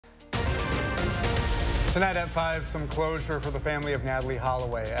Tonight at 5, some closure for the family of Natalie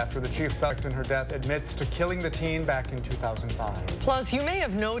Holloway after the chief suspect in her death admits to killing the teen back in 2005. Plus, you may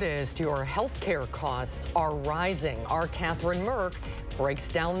have noticed your health care costs are rising. Our Catherine Merck breaks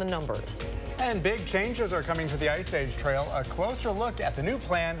down the numbers. And big changes are coming to the Ice Age Trail. A closer look at the new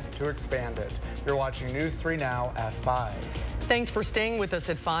plan to expand it. You're watching News 3 Now at 5. Thanks for staying with us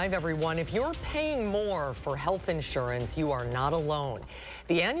at 5, everyone. If you're paying more for health insurance, you are not alone.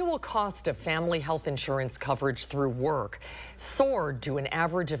 The annual cost of family health insurance coverage through work soared to an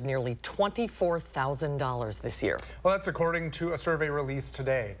average of nearly $24,000 this year. Well, that's according to a survey released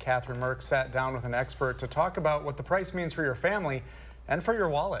today. Catherine Merck sat down with an expert to talk about what the price means for your family and for your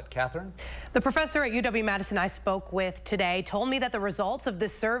wallet. Catherine? The professor at UW-Madison I spoke with today told me that the results of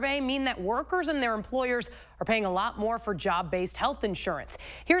this survey mean that workers and their employers are paying a lot more for job-based health insurance.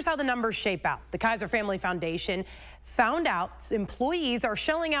 Here's how the numbers shape out. The Kaiser Family Foundation found out employees are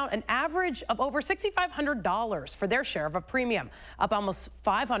shelling out an average of over $6,500 for their share of a premium, up almost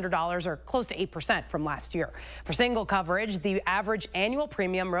 $500 or close to 8% from last year. For single coverage, the average annual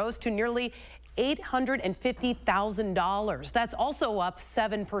premium rose to nearly $850,000. That's also up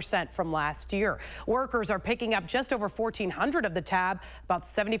 7% from last year. Workers are picking up just over $1,400 of the tab, about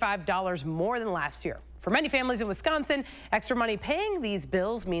 $75 more than last year. For many families in Wisconsin, extra money paying these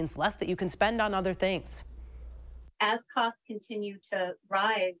bills means less that you can spend on other things. As costs continue to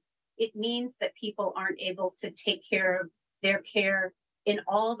rise, it means that people aren't able to take care of their care in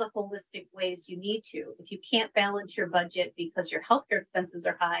all the holistic ways you need to. If you can't balance your budget because your healthcare expenses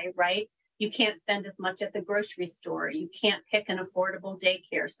are high, right? You can't spend as much at the grocery store. You can't pick an affordable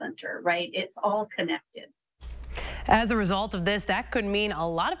daycare center, right? It's all connected. As a result of this, that could mean a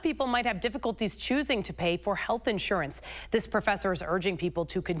lot of people might have difficulties choosing to pay for health insurance. This professor is urging people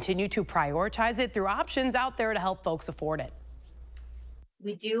to continue to prioritize it through options out there to help folks afford it.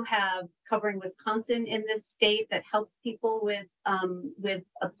 We do have Covering Wisconsin in this state that helps people with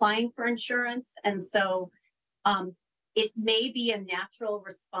applying for insurance. And so it may be a natural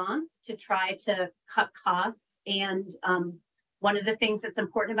response to try to cut costs. And one of the things that's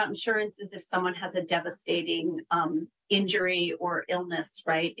important about insurance is if someone has a devastating injury or illness,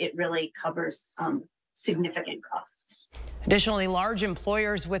 right, it really covers significant costs. Additionally, large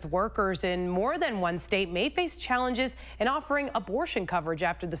employers with workers in more than one state may face challenges in offering abortion coverage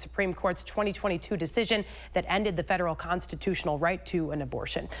after the Supreme Court's 2022 decision that ended the federal constitutional right to an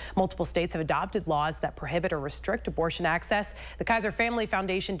abortion. Multiple states have adopted laws that prohibit or restrict abortion access. The Kaiser Family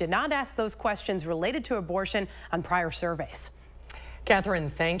Foundation did not ask those questions related to abortion on prior surveys. Catherine,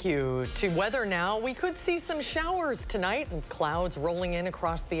 thank you. To weather now, we could see some showers tonight and clouds rolling in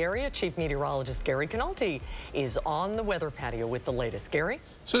across the area. Chief Meteorologist Gary Canalti is on the weather patio with the latest. Gary?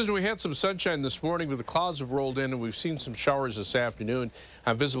 Susan, we had some sunshine this morning, but the clouds have rolled in, and we've seen some showers this afternoon.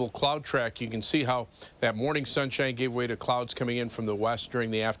 On visible cloud track, you can see how that morning sunshine gave way to clouds coming in from the west during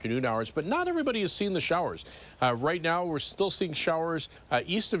the afternoon hours, but not everybody has seen the showers. Right now, we're still seeing showers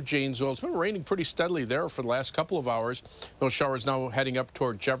east of Janesville. It's been raining pretty steadily there for the last couple of hours. Those showers now heading up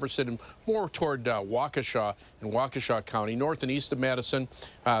toward Jefferson and more toward Waukesha in Waukesha County. North and east of Madison,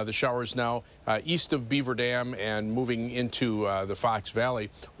 the showers now east of Beaver Dam and moving into the Fox Valley.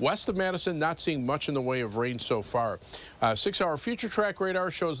 West of Madison, not seeing much in the way of rain so far. 6-hour future track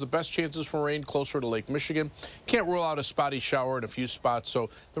radar shows the best chances for rain closer to Lake Michigan. Can't rule out a spotty shower in a few spots, so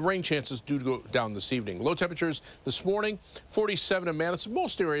the rain chances do go down this evening. Low temperatures this morning, 47 in Madison.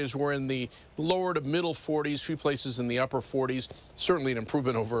 Most areas were in the lower to middle 40s, few places in the upper 40s. Certainly an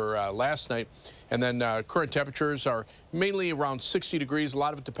improvement over last night. And then current temperatures are mainly around 60 degrees. A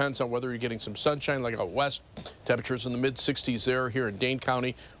lot of it depends on whether you're getting some sunshine like out west. Temperatures in the mid-60s there. Here in Dane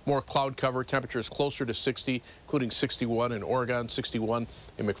County, more cloud cover. Temperatures closer to 60, including 61 in Oregon, 61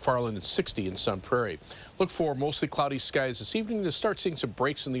 in McFarland, and 60 in Sun Prairie. Look for mostly cloudy skies this evening to start seeing some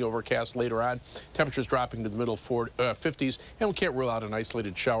breaks in the overcast later on. Temperatures dropping to the middle 50s, and we can't rule out an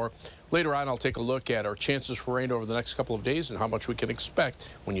isolated shower. Later on, I'll take a look at our chances for rain over the next couple of days and how much we can expect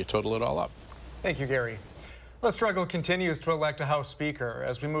when you total it all up. Thank you, Gary. The struggle continues to elect a House Speaker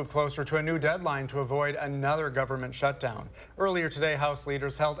as we move closer to a new deadline to avoid another government shutdown. Earlier today, House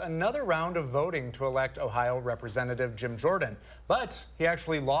leaders held another round of voting to elect Ohio Representative Jim Jordan, but he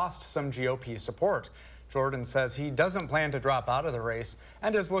actually lost some GOP support. Jordan says he doesn't plan to drop out of the race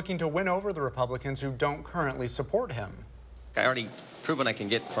and is looking to win over the Republicans who don't currently support him. I already proven I can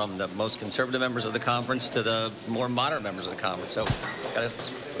get from the most conservative members of the conference to the more moderate members of the conference. So got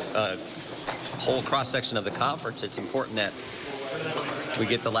a whole cross-section of the conference. It's important that we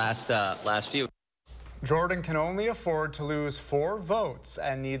get the last few. Jordan can only afford to lose 4 votes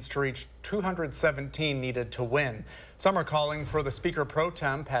and needs to reach 217 needed to win. Some are calling for the Speaker pro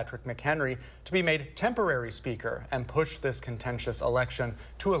tem, Patrick McHenry, to be made temporary Speaker and push this contentious election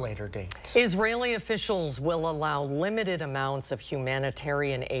to a later date. Israeli officials will allow limited amounts of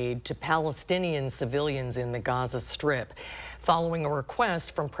humanitarian aid to Palestinian civilians in the Gaza Strip, following a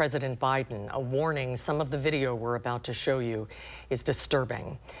request from President Biden. A warning: some of the video we're about to show you is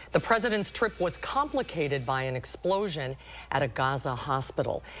disturbing. The president's trip was complicated by an explosion at a Gaza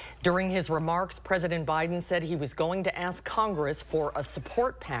hospital. During his remarks, President Biden said he was going to ask Congress for a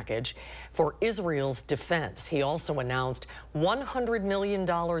support package for Israel's defense. He also announced $100 million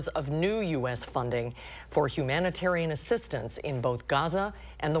of new U.S. funding for humanitarian assistance in both Gaza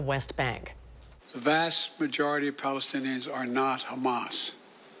and the West Bank. The vast majority of Palestinians are not Hamas.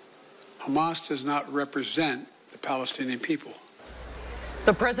 Hamas does not represent the Palestinian people.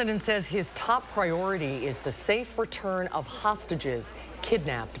 The president says his top priority is the safe return of hostages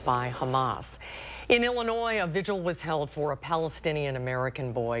kidnapped by Hamas. In Illinois, a vigil was held for a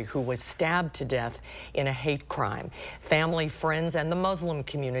Palestinian-American boy who was stabbed to death in a hate crime. Family, friends, and the Muslim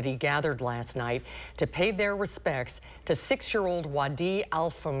community gathered last night to pay their respects to 6-year-old Wadi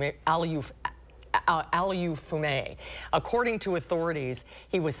Al-Yufumeh. According to authorities,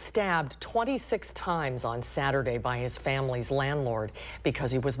 he was stabbed 26 times on Saturday by his family's landlord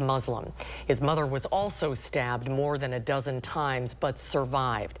because he was Muslim. His mother was also stabbed more than a dozen times but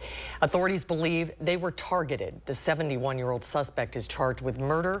survived. Authorities believe they were targeted. The 71-year-old suspect is charged with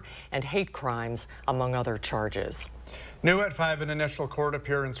murder and hate crimes, among other charges. New at 5, an initial court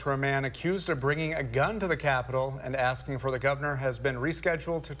appearance for a man accused of bringing a gun to the Capitol and asking for the governor has been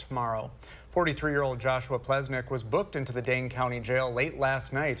rescheduled to tomorrow. 43-year-old Joshua Plesnick was booked into the Dane County Jail late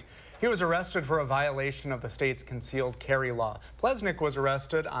last night. He was arrested for a violation of the state's concealed carry law. Plesnick was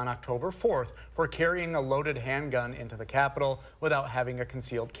arrested on October 4th for carrying a loaded handgun into the Capitol without having a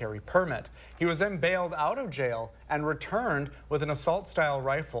concealed carry permit. He was then bailed out of jail and returned with an assault-style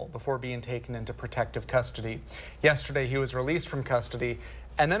rifle before being taken into protective custody. Yesterday, he was released from custody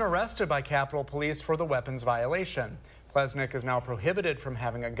and then arrested by Capitol Police for the weapons violation. Plesnick is now prohibited from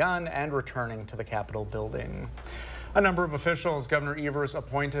having a gun and returning to the Capitol building. A number of officials Governor Evers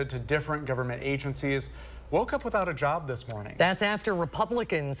appointed to different government agencies woke up without a job this morning. That's after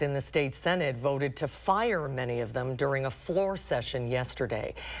Republicans in the state Senate voted to fire many of them during a floor session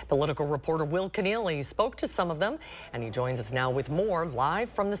yesterday. Political reporter Will Keneally spoke to some of them, and he joins us now with more live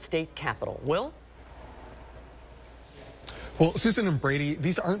from the state capitol. Will? Well, Susan and Brady,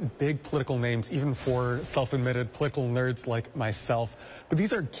 these aren't big political names, even for self-admitted political nerds like myself, but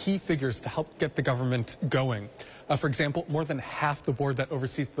these are key figures to help get the government going. For example, more than half the board that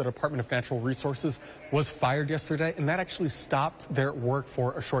oversees the Department of Natural Resources was fired yesterday, and that actually stopped their work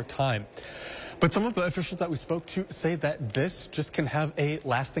for a short time. But some of the officials that we spoke to say that this just can have a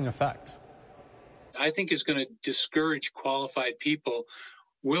lasting effect. I think is going to discourage qualified people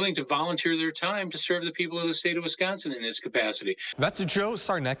willing to volunteer their time to serve the people of the state of Wisconsin in this capacity. That's Joe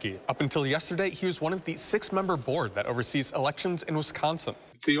Sarnecki. Up until yesterday, he was one of the 6-member board that oversees elections in Wisconsin.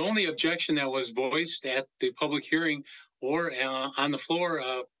 The only objection that was voiced at the public hearing or on the floor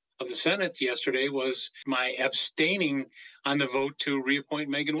of the Senate yesterday was my abstaining on the vote to reappoint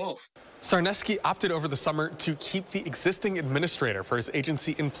Megan Wolf. Sarnecki opted over the summer to keep the existing administrator for his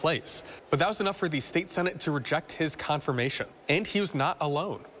agency in place. But that was enough for the state Senate to reject his confirmation. And he was not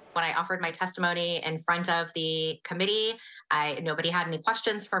alone. When I offered my testimony in front of the committee, nobody had any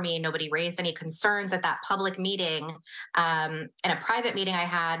questions for me. Nobody raised any concerns at that public meeting. In a private meeting I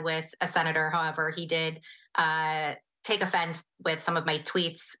had with a senator, however, he did take offense with some of my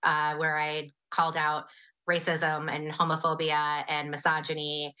tweets where I called out racism and homophobia and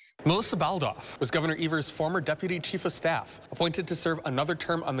misogyny. Melissa Baldoff was Governor Evers' former deputy chief of staff, appointed to serve another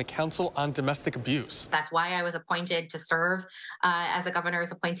term on the Council on Domestic Abuse. That's why I was appointed to serve as a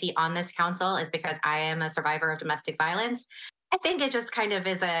governor's appointee on this council, is because I am a survivor of domestic violence. I think it just kind of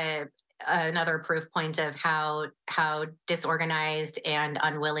is another proof point of how disorganized and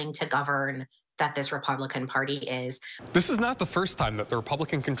unwilling to govern that this Republican Party is. This is not the first time that the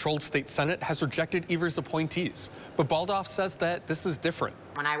Republican-controlled state Senate has rejected Evers' appointees, but Baldoff says that this is different.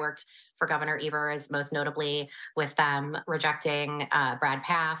 When I worked for Governor Evers, most notably with them rejecting Brad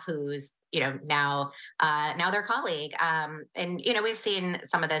Pfaff, who's now their colleague, and we've seen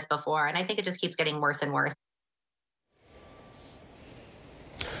some of this before, and I think it just keeps getting worse and worse.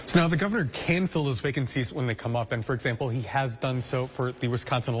 So now the governor can fill those vacancies when they come up. And for example, he has done so for the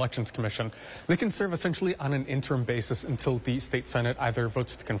Wisconsin Elections Commission. They can serve essentially on an interim basis until the state Senate either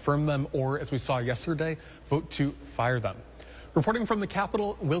votes to confirm them or, as we saw yesterday, vote to fire them. Reporting from the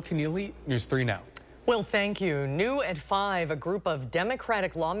Capitol, Will Keneally, News 3 Now. Well, thank you. New at 5, a group of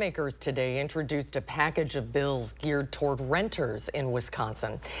Democratic lawmakers today introduced a package of bills geared toward renters in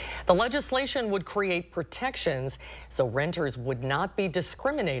Wisconsin. The legislation would create protections so renters would not be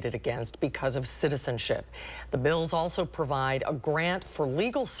discriminated against because of citizenship. The bills also provide a grant for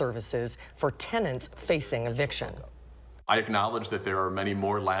legal services for tenants facing eviction. I acknowledge that there are many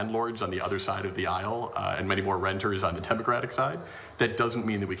more landlords on the other side of the aisle and many more renters on the Democratic side. That doesn't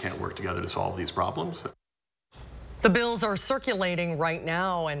mean that we can't work together to solve these problems. The bills are circulating right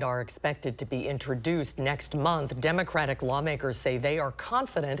now and are expected to be introduced next month. Democratic lawmakers say they are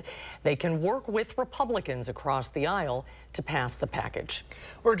confident they can work with Republicans across the aisle to pass the package.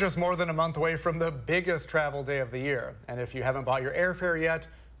 We're just more than a month away from the biggest travel day of the year. And if you haven't bought your airfare yet,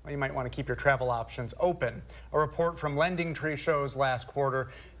 well, you might want to keep your travel options open. A report from Lending Tree shows last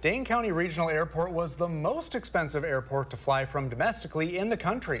quarter, Dane County Regional Airport was the most expensive airport to fly from domestically in the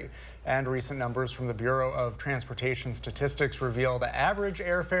country. And recent numbers from the Bureau of Transportation Statistics reveal the average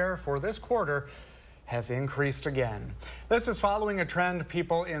airfare for this quarter has increased again. This is following a trend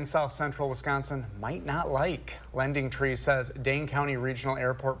people in south central Wisconsin might not like. Lending Tree says Dane County Regional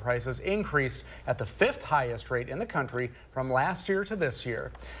Airport prices increased at the 5th highest rate in the country from last year to this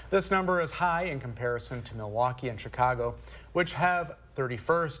year. This number is high in comparison to Milwaukee and Chicago, which have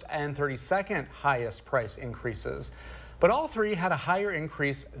 31st and 32nd highest price increases. But all three had a higher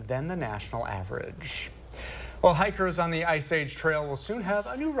increase than the national average. Well, hikers on the Ice Age Trail will soon have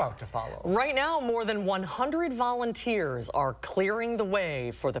a new route to follow. Right now, more than 100 volunteers are clearing the way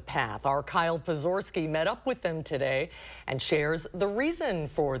for the path. Our Kyle Pazorski met up with them today and shares the reason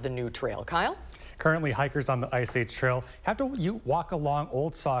for the new trail. Kyle? Currently, hikers on the Ice Age Trail have to walk along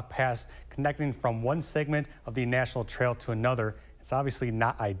Old Sauk Pass, connecting from one segment of the National Trail to another. It's obviously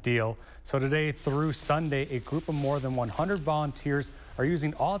not ideal. So today through Sunday, a group of more than 100 volunteers are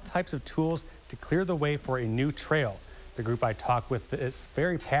using all types of tools to clear the way for a new trail. The group I talked with is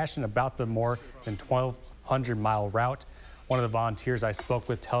very passionate about the more than 1,200-mile route. One of the volunteers I spoke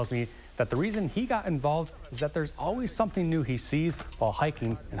with tells me that the reason he got involved is that there's always something new he sees while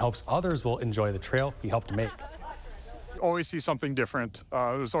hiking and hopes others will enjoy the trail he helped make. You always see something different.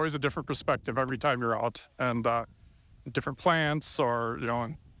 There's always a different perspective every time you're out, and different plants, or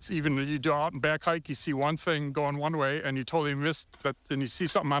even you do out and back hike, you see one thing going one way and you totally missed that, and you see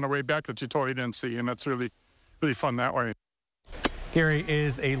something on the way back that you totally didn't see, and that's really fun that way. Gary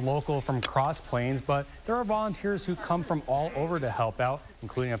is a local from Cross Plains, but there are volunteers who come from all over to help out,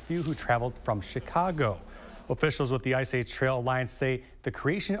 including a few who traveled from Chicago. Officials with the Ice Age Trail Alliance say the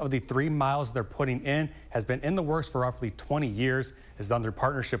creation of the 3 miles they're putting in has been in the works for roughly 20 years. It's done through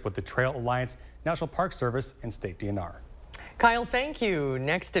partnership with the Trail Alliance, National Park Service, and State DNR. Kyle, thank you.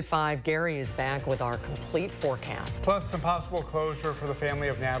 Next at 5, Gary is back with our complete forecast. Plus some possible closure for the family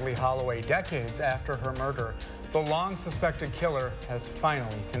of Natalie Holloway decades after her murder. The long-suspected killer has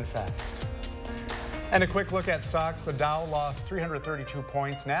finally confessed. And a quick look at stocks. The Dow lost 332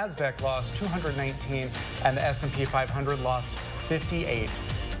 points, NASDAQ lost 219, and the S&P 500 lost 58.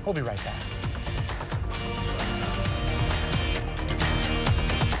 We'll be right back.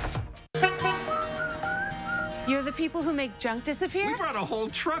 You're the people who make junk disappear? We brought a whole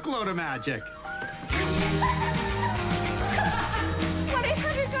truckload of magic.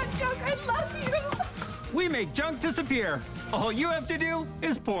 1-800-JUNK, I love you. We make junk disappear. All you have to do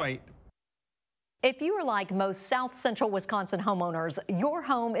is point. If you are like most South Central Wisconsin homeowners, your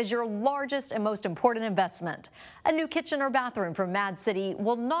home is your largest and most important investment. A new kitchen or bathroom from Mad City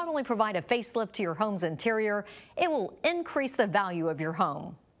will not only provide a facelift to your home's interior, it will increase the value of your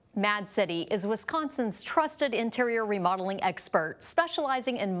home. Mad City is Wisconsin's trusted interior remodeling expert,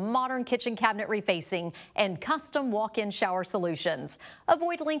 specializing in modern kitchen cabinet refacing and custom walk-in shower solutions.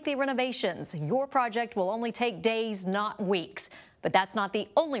 Avoid lengthy renovations. Your project will only take days, not weeks. But that's not the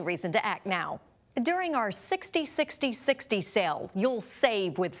only reason to act now. During our 60-60-60 sale, you'll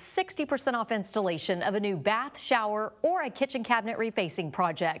save with 60% off installation of a new bath, shower, or a kitchen cabinet refacing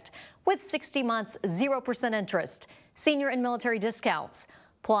project with 60 months, 0% interest, senior and military discounts.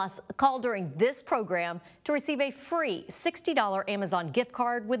 Plus, call during this program to receive a free $60 Amazon gift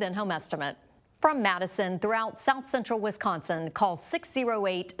card with in-home estimate. From Madison throughout South Central Wisconsin, call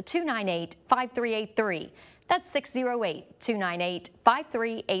 608-298-5383. That's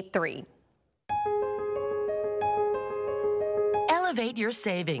 608-298-5383. Elevate your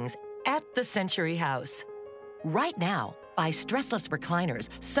savings at the Century House. Right now, buy stressless recliners,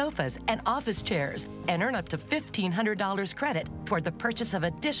 sofas, and office chairs and earn up to $1,500 credit toward the purchase of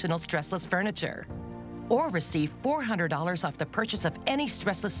additional stressless furniture. Or receive $400 off the purchase of any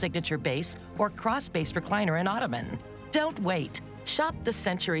stressless signature base or cross-base recliner and ottoman. Don't wait. Shop the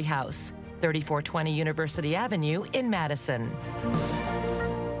Century House. 3420 University Avenue in Madison.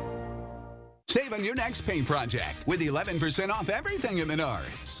 Save on your next paint project with 11% off everything at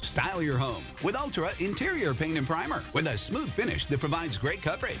Menards. Style your home with Ultra Interior Paint and Primer with a smooth finish that provides great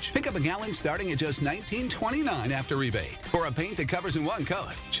coverage. Pick up a gallon starting at just $19.29 after rebate. For a paint that covers in one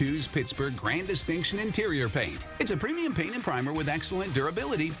coat, choose Pittsburgh Grand Distinction Interior Paint. It's a premium paint and primer with excellent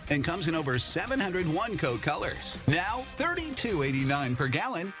durability and comes in over 700 one-coat colors. Now $32.89 per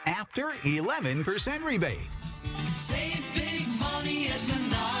gallon after 11% rebate. Save big money at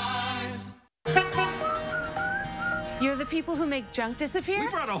Menards. You're the people who make junk disappear? We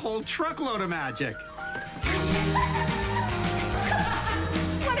brought a whole truckload of magic.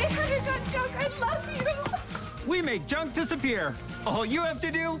 1-800-GOT-JUNK. I love you. We make junk disappear. All you have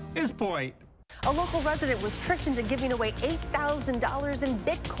to do is point. A local resident was tricked into giving away $8,000 in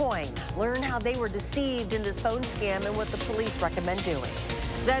Bitcoin. Learn how they were deceived in this phone scam and what the police recommend doing.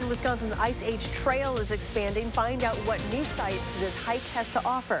 Then Wisconsin's Ice Age Trail is expanding. Find out what new sights this hike has to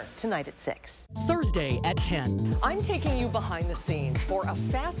offer tonight at 6. Thursday at 10. I'm taking you behind the scenes for a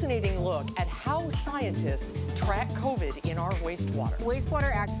fascinating look at how scientists track COVID in our wastewater.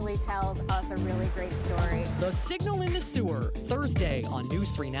 Wastewater actually tells us a really great story. The Signal in the Sewer, Thursday on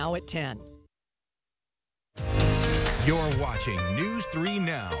News 3 Now at 10. You're watching News 3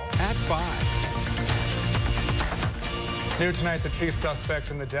 Now at 5. New tonight, the chief suspect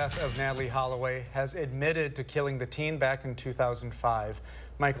in the death of Natalie Holloway has admitted to killing the teen back in 2005.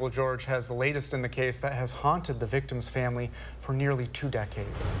 Michael George has the latest in the case that has haunted the victim's family for nearly 2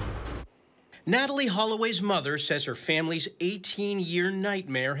 decades. Natalie Holloway's mother says her family's 18-year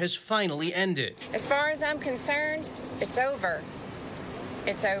nightmare has finally ended. As far as I'm concerned, it's over.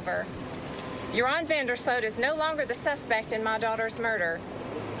 It's over. Joran Vandersloot is no longer the suspect in my daughter's murder.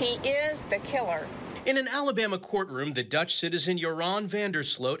 He is the killer. In an Alabama courtroom, the Dutch citizen Joran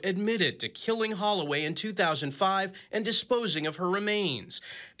Vandersloot admitted to killing Holloway in 2005 and disposing of her remains.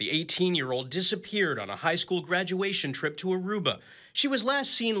 The 18-year-old disappeared on a high school graduation trip to Aruba. She was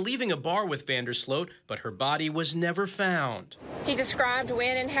last seen leaving a bar with Vandersloot, but her body was never found. He described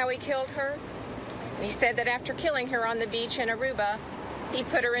when and how he killed her. He said that after killing her on the beach in Aruba, he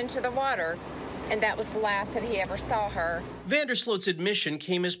put her into the water, and that was the last that he ever saw her. Vandersloot's admission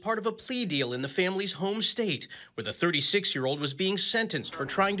came as part of a plea deal in the family's home state, where the 36-year-old was being sentenced for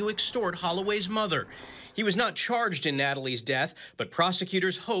trying to extort Holloway's mother. He was not charged in Natalie's death, but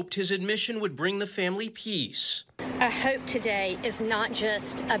prosecutors hoped his admission would bring the family peace. I hope today is not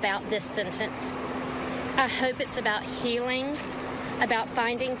just about this sentence. I hope it's about healing, about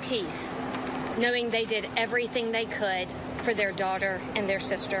finding peace, knowing they did everything they could for their daughter and their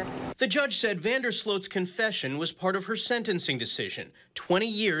sister. The judge said Vandersloot's confession was part of her sentencing decision, 20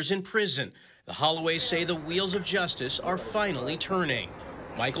 years in prison. The Holloways say the wheels of justice are finally turning.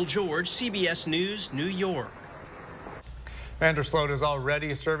 Michael George, CBS News, New York. Vandersloot is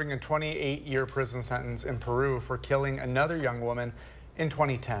already serving a 28-year prison sentence in Peru for killing another young woman in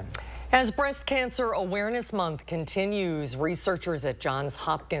 2010. As Breast Cancer Awareness Month continues, researchers at Johns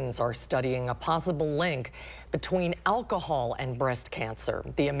Hopkins are studying a possible link between alcohol and breast cancer.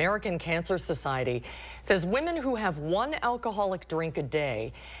 The American Cancer Society says women who have 1 alcoholic drink a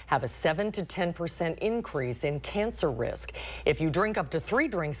day have a 7 to 10% increase in cancer risk. If you drink up to 3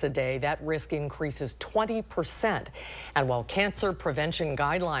 drinks a day, that risk increases 20%. And while cancer prevention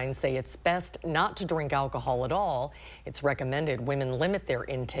guidelines say it's best not to drink alcohol at all, it's recommended women limit their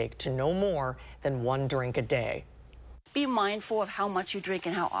intake to no more than 1 drink a day. Be mindful of how much you drink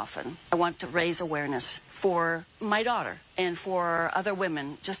and how often. I want to raise awareness for my daughter and for other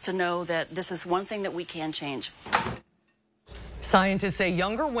women, just to know that this is one thing that we can change. Scientists say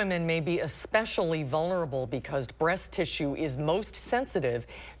younger women may be especially vulnerable because breast tissue is most sensitive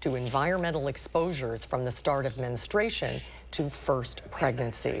to environmental exposures from the start of menstruation to first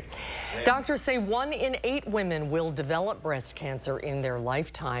pregnancy. Doctors say 1 in 8 women will develop breast cancer in their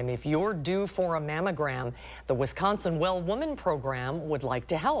lifetime. If you're due for a mammogram, the Wisconsin Well Woman program would like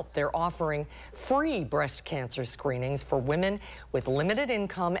to help. They're offering free breast cancer screenings for women with limited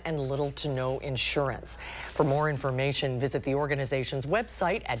income and little to no insurance. For more information, visit the organization's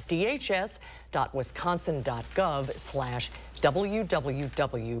website at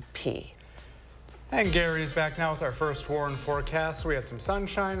dhs.wisconsin.gov/WWWP. And Gary's back now with our first warn forecast. We had some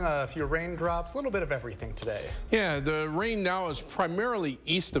sunshine, a few raindrops, a little bit of everything today. Yeah, the rain now is primarily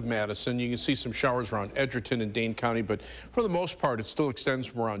east of Madison. You can see some showers around Edgerton and Dane County, but for the most part, it still extends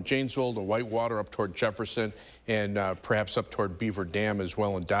from around Janesville to Whitewater up toward Jefferson and perhaps up toward Beaver Dam as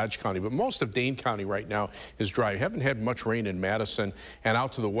well in Dodge County. But most of Dane County right now is dry. Haven't had much rain in Madison, and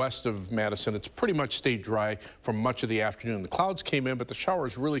out to the west of Madison, it's pretty much stayed dry for much of the afternoon. The clouds came in, but the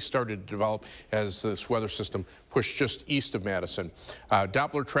showers really started to develop as this weather system pushed just east of Madison.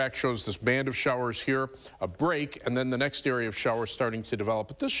 Doppler track shows this band of showers here, a break, and then the next area of showers starting to develop.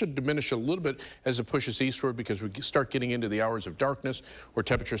 But this should diminish a little bit as it pushes eastward because we start getting into the hours of darkness where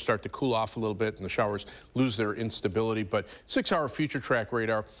temperatures start to cool off a little bit and the showers lose their instability. But 6-hour future track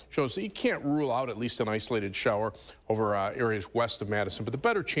radar shows that you can't rule out at least an isolated shower over areas west of Madison. But the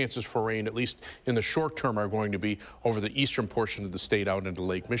better chances for rain, at least in the short term, are going to be over the eastern portion of the state out into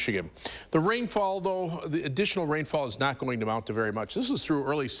Lake Michigan. The rainfall, though, the additional rainfall is not going to amount to very much. This is through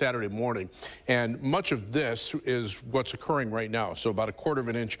early Saturday morning, and much of this is what's occurring right now. So about 1/4 of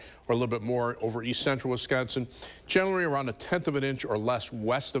an inch or a little bit more over east central Wisconsin, generally around 1/10 of an inch or less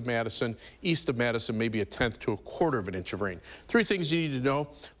west of Madison, east of Madison, maybe 1/10 to 1/4 of an inch of rain. 3 things you need to know.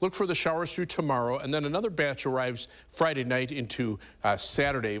 Look for the showers through tomorrow, and then another batch arrives Friday night into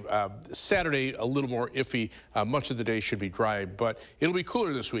Saturday. Saturday, a little more iffy. Much of the day should be dry, but it'll be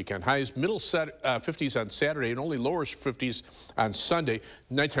cooler this weekend. Highs middle 50s on Saturday and only lower 50s on Sunday.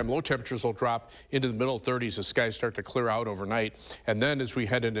 Nighttime low temperatures will drop into the middle 30s as skies start to clear out overnight. And then as we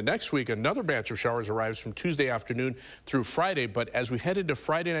head into next week, another batch of showers arrives from Tuesday afternoon through Friday. But as we head into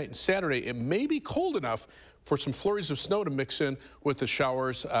Friday night and Saturday, it may be cold enough for some flurries of snow to mix in with the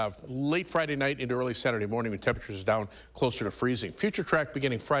showers late Friday night into early Saturday morning when temperatures down closer to freezing. Future track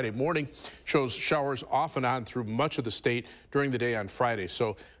beginning Friday morning shows showers off and on through much of the state during the day on Friday.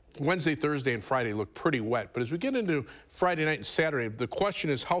 So Wednesday, Thursday, and Friday look pretty wet. But as we get into Friday night and Saturday, the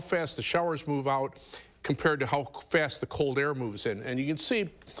question is how fast the showers move out compared to how fast the cold air moves in. And you can see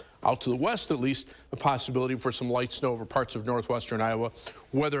out to the west, at least, the possibility for some light snow over parts of northwestern Iowa.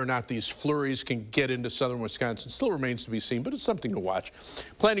 Whether or not these flurries can get into southern Wisconsin still remains to be seen, but it's something to watch.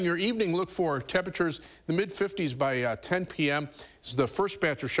 Planning your evening, look for temperatures in the mid-50s by 10 p.m. as the first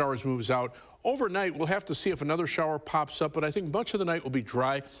batch of showers moves out. Overnight, we'll have to see if another shower pops up, but I think much of the night will be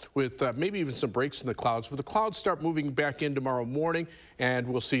dry with maybe even some breaks in the clouds. But the clouds start moving back in tomorrow morning, and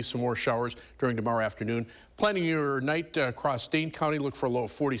we'll see some more showers during tomorrow afternoon. Planning your night across Dane County, look for a low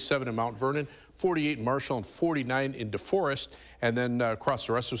of 47 in Mount Vernon, 48 in Marshall, and 49 in DeForest. And then across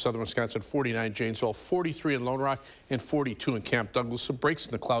the rest of southern Wisconsin, 49 Janesville, 43 in Lone Rock, and 42 in Camp Douglas. Some breaks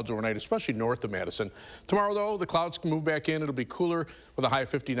in the clouds overnight, especially north of Madison. Tomorrow, though, the clouds can move back in. It'll be cooler with a high of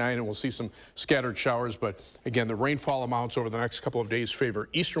 59, and we'll see some scattered showers. But again, the rainfall amounts over the next couple of days favor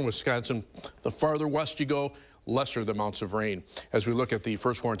eastern Wisconsin. The farther west you go, lesser the amounts of rain. As we look at the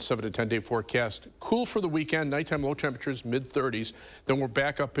first warrant 7 to 10 day forecast, cool for the weekend, nighttime low temperatures mid-30s. Then we're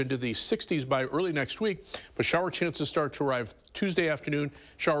back up into the 60s by early next week, but shower chances start to arrive Tuesday afternoon.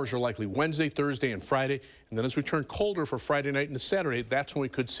 Showers are likely Wednesday, Thursday, and Friday. And then as we turn colder for Friday night into Saturday, that's when we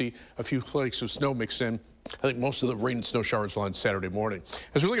could see a few flakes of snow mix in. I think most of the rain and snow showers will end Saturday morning.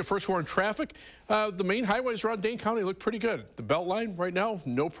 As we look at first warrant traffic, the main highways around Dane County look pretty good. The Beltline right now,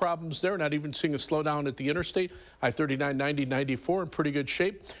 no problems there. Not even seeing a slowdown at the interstate. I-39, 90, 94 in pretty good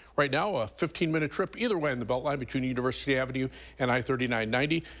shape. Right now, a 15-minute trip either way in the Beltline between University Avenue and I-39,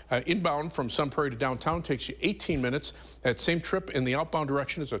 90. Inbound from Sun Prairie to downtown takes you 18 minutes. That same trip in the outbound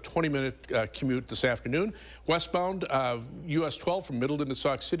direction is a 20-minute commute this afternoon. Westbound, US 12 from Middleton to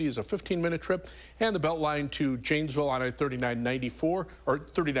Sauk City is a 15-minute trip. And the Beltline to Janesville on I-39, 94, or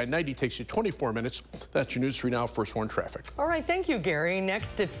 39, 90 takes you 24 minutes. That's your News 3 Now First Warrant traffic. All right, thank you, Gary.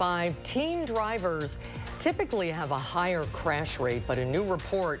 Next at 5, teen drivers typically have a higher crash rate, but a new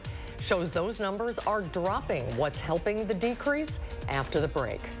report shows those numbers are dropping. What's helping the decrease? After the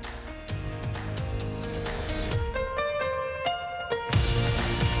break.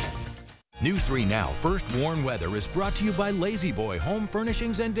 News 3 Now First Warn Weather is brought to you by Lazy Boy Home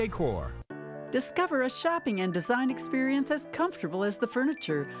Furnishings and Decor. Discover a shopping and design experience as comfortable as the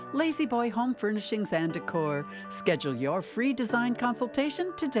furniture. Lazy Boy Home Furnishings and Decor. Schedule your free design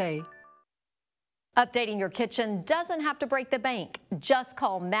consultation today. Updating your kitchen doesn't have to break the bank. Just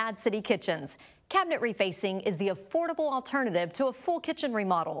call Mad City Kitchens. Cabinet refacing is the affordable alternative to a full kitchen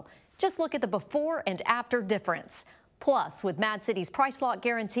remodel. Just look at the before and after difference. Plus, with Mad City's price lock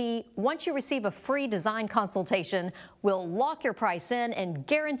guarantee, once you receive a free design consultation, we'll lock your price in and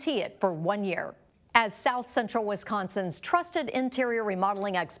guarantee it for 1 year. As South Central Wisconsin's trusted interior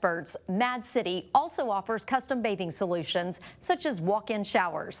remodeling experts, Mad City also offers custom bathing solutions such as walk-in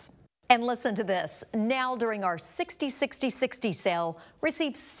showers. And listen to this. Now during our 60-60-60 sale,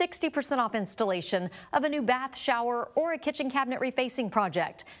 receive 60% off installation of a new bath, shower, or a kitchen cabinet refacing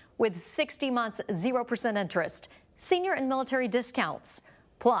project with 60 months 0% interest, senior and military discounts.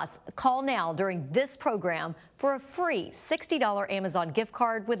 Plus, call now during this program for a free $60 Amazon gift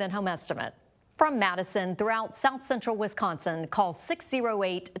card with in-home estimate. From Madison throughout South Central Wisconsin, call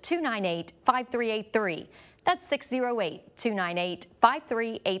 608-298-5383. That's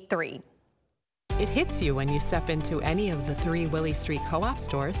 608-298-5383. It hits you when you step into any of the 3 Willie Street Co-op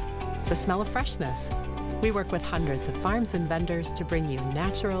stores. The smell of freshness. We work with hundreds of farms and vendors to bring you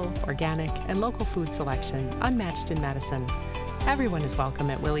natural, organic, and local food selection unmatched in Madison. Everyone is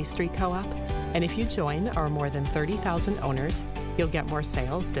welcome at Willie Street Co-op, and if you join our more than 30,000 owners, you'll get more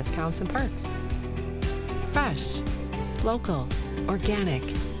sales, discounts, and perks. Fresh, local, organic,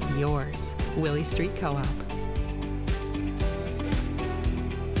 yours. Willie Street Co-op.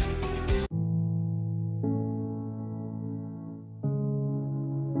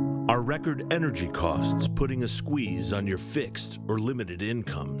 Are record energy costs putting a squeeze on your fixed or limited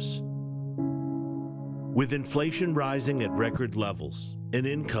incomes? With inflation rising at record levels and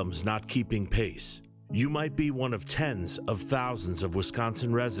incomes not keeping pace, you might be one of tens of thousands of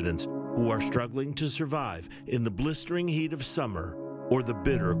Wisconsin residents who are struggling to survive in the blistering heat of summer or the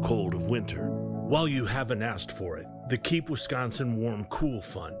bitter cold of winter. While you haven't asked for it, the Keep Wisconsin Warm Cool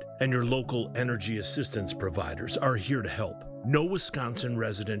Fund and your local energy assistance providers are here to help. No Wisconsin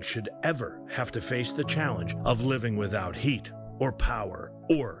resident should ever have to face the challenge of living without heat or power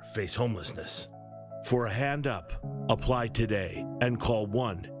or face homelessness. For a hand up, apply today and call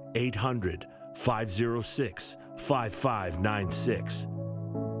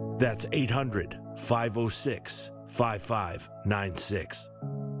 1-800-506-5596. That's 800-506-5596.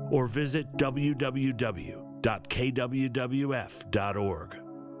 Or visit www.kwwf.org.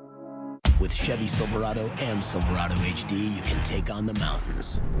 With Chevy Silverado and Silverado HD, you can take on the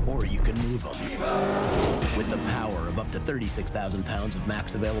mountains, or you can move them. With the power of up to 36,000 pounds of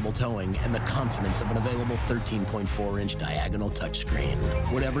max available towing and the confidence of an available 13.4-inch diagonal touchscreen.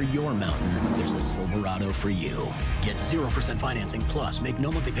 Whatever your mountain, there's a Silverado for you. Get 0% financing, plus make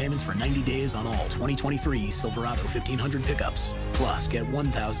no monthly payments for 90 days on all 2023 Silverado 1500 pickups. Plus, get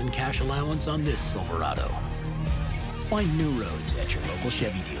 $1,000 cash allowance on this Silverado. Find new roads at your local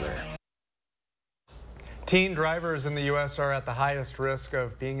Chevy dealer. Teen drivers in the U.S. are at the highest risk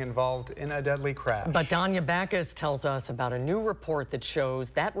of being involved in a deadly crash. But Danya Backus tells us about a new report that shows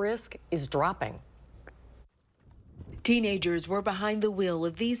that risk is dropping. Teenagers were behind the wheel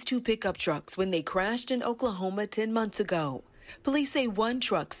of these 2 pickup trucks when they crashed in Oklahoma 10 months ago. Police say one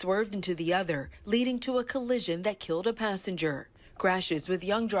truck swerved into the other, leading to a collision that killed a passenger. Crashes with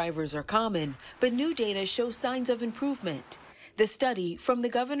young drivers are common, but new data shows signs of improvement. The study from the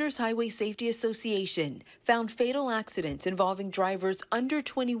Governor's Highway Safety Association found fatal accidents involving drivers under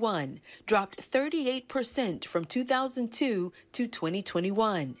 21 dropped 38% from 2002 to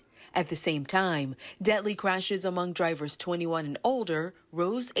 2021. At the same time, deadly crashes among drivers 21 and older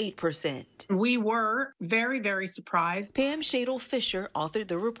rose 8%. We were very, very surprised. Pam Shadle-Fisher authored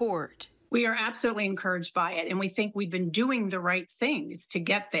the report. We are absolutely encouraged by it, and we think we've been doing the right things to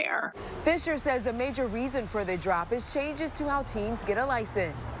get there. Fisher says a major reason for the drop is changes to how teens get a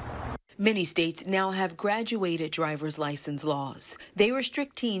license. Many states now have graduated driver's license laws. They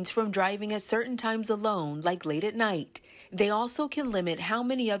restrict teens from driving at certain times alone, like late at night. They also can limit how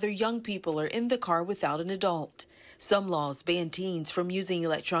many other young people are in the car without an adult. Some laws ban teens from using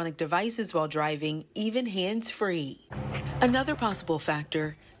electronic devices while driving, even hands-free. Another possible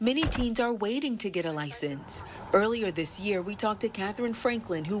factor, many teens are waiting to get a license. Earlier this year, we talked to Catherine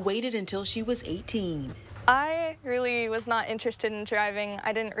Franklin, who waited until she was 18. I really was not interested in driving.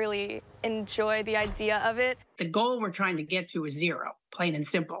 I didn't really enjoy the idea of it. The goal we're trying to get to is 0, plain and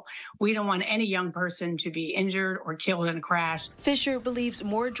simple. We don't want any young person to be injured or killed in a crash. Fisher believes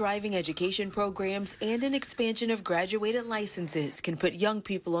more driving education programs and an expansion of graduated licenses can put young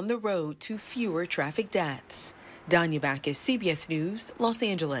people on the road to fewer traffic deaths. Danya Backus, CBS News, Los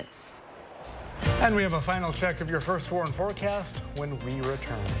Angeles. And we have a final check of your first warn forecast when we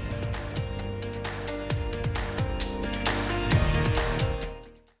return.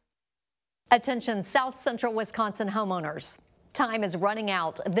 Attention South Central Wisconsin homeowners. Time is running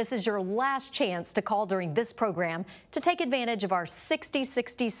out. This is your last chance to call during this program to take advantage of our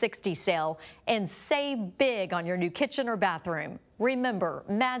 60-60-60 sale and save big on your new kitchen or bathroom. Remember,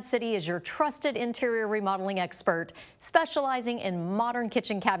 Mad City is your trusted interior remodeling expert, specializing in modern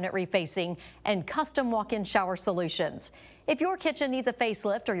kitchen cabinet refacing and custom walk-in shower solutions. If your kitchen needs a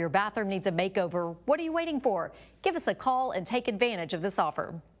facelift or your bathroom needs a makeover, what are you waiting for? Give us a call and take advantage of this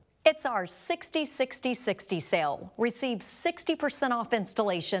offer. It's our 60-60-60 sale. Receive 60% off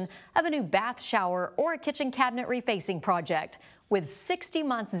installation of a new bath, shower, or a kitchen cabinet refacing project with 60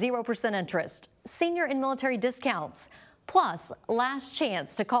 months 0% interest, senior and military discounts. Plus, last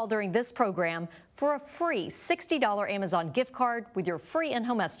chance to call during this program for a free $60 Amazon gift card with your free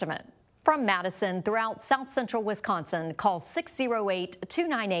in-home estimate. From Madison throughout South Central Wisconsin, call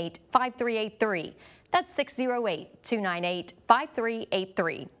 608-298-5383. That's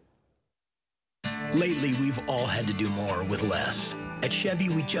 608-298-5383. Lately, we've all had to do more with less. At Chevy,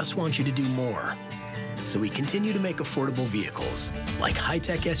 we just want you to do more. So we continue to make affordable vehicles like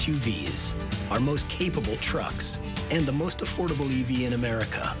high-tech SUVs, our most capable trucks, and the most affordable EV in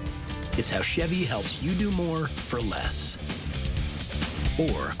America. It's how Chevy helps you do more for less.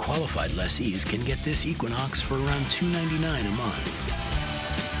 Or qualified lessees can get this Equinox for around $299 a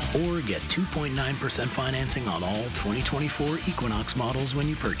month. Or get 2.9% financing on all 2024 Equinox models when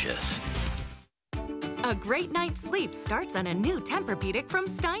you purchase. A great night's sleep starts on a new Tempur-Pedic from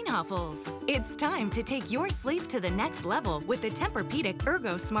Steinhoffels. It's time to take your sleep to the next level with the Tempur-Pedic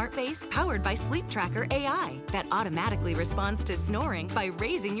Ergo Smart Base powered by Sleep Tracker AI that automatically responds to snoring by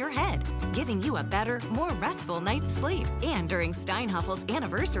raising your head, giving you a better, more restful night's sleep. And during Steinhoffels'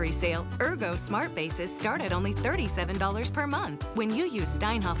 anniversary sale, Ergo Smart Bases start at only $37 per month when you use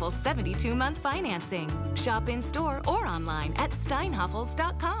Steinhoffels' 72-month financing. Shop in-store or online at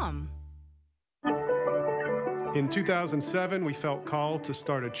steinhoffels.com. In 2007, we felt called to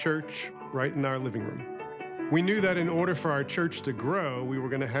start a church right in our living room. We knew that in order for our church to grow, we were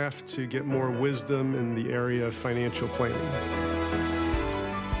going to have to get more wisdom in the area of financial planning.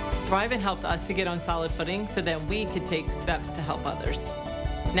 Thrive helped us to get on solid footing so that we could take steps to help others.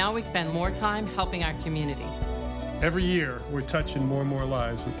 Now we spend more time helping our community. Every year, we're touching more and more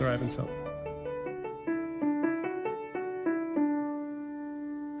lives with Thrive and Help.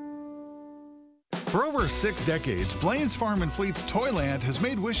 For over 6 decades, Blaine's Farm and Fleet's Toyland has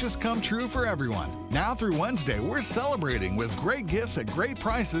made wishes come true for everyone. Now through Wednesday, we're celebrating with great gifts at great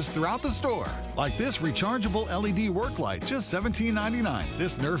prices throughout the store. Like this rechargeable LED work light, just $17.99.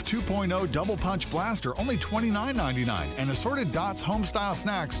 This Nerf 2.0 double punch blaster, only $29.99. And assorted Dots home-style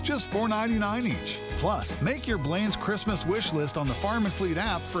snacks, just $4.99 each. Plus, make your Blaine's Christmas wish list on the Farm and Fleet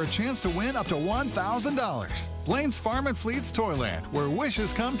app for a chance to win up to $1,000. Blaine's Farm and Fleet's Toyland, where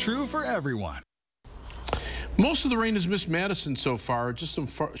wishes come true for everyone. Most of the rain has missed Madison so far. Just some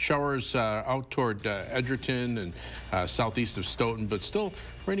showers out toward Edgerton and southeast of Stoughton, but still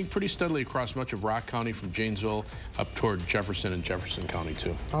raining pretty steadily across much of Rock County from Janesville up toward Jefferson and Jefferson County,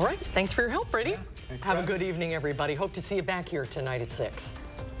 too. All right. Thanks for your help, Brady. Thanks, Have a good evening, everybody. Hope to see you back here tonight at 6.